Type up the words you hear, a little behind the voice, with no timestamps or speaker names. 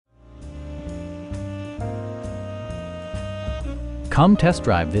Come test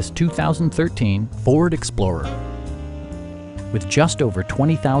drive this 2013 Ford Explorer. With just over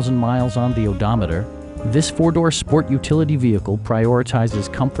 20,000 miles on the odometer, this four-door sport utility vehicle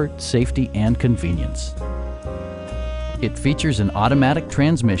prioritizes comfort, safety, and convenience. It features an automatic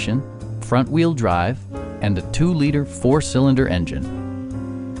transmission, front-wheel drive, and a 2-liter 4-cylinder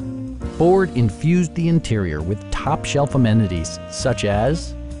engine. Ford infused the interior with top-shelf amenities such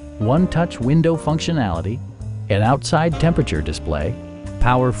as one-touch window functionality, an outside temperature display,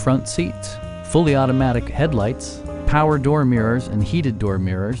 power front seats, fully automatic headlights, power door mirrors and heated door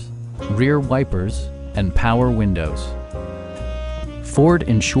mirrors, rear wipers, and power windows. Ford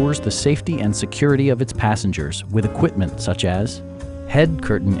ensures the safety and security of its passengers with equipment such as head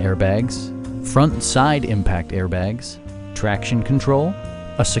curtain airbags, front and side impact airbags, traction control,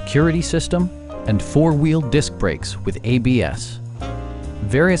 a security system, and 4-wheel disc brakes with ABS.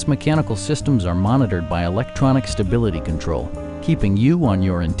 Various mechanical systems are monitored by electronic stability control, keeping you on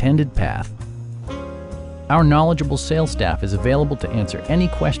your intended path. Our knowledgeable sales staff is available to answer any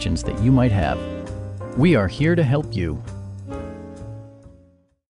questions that you might have. We are here to help you.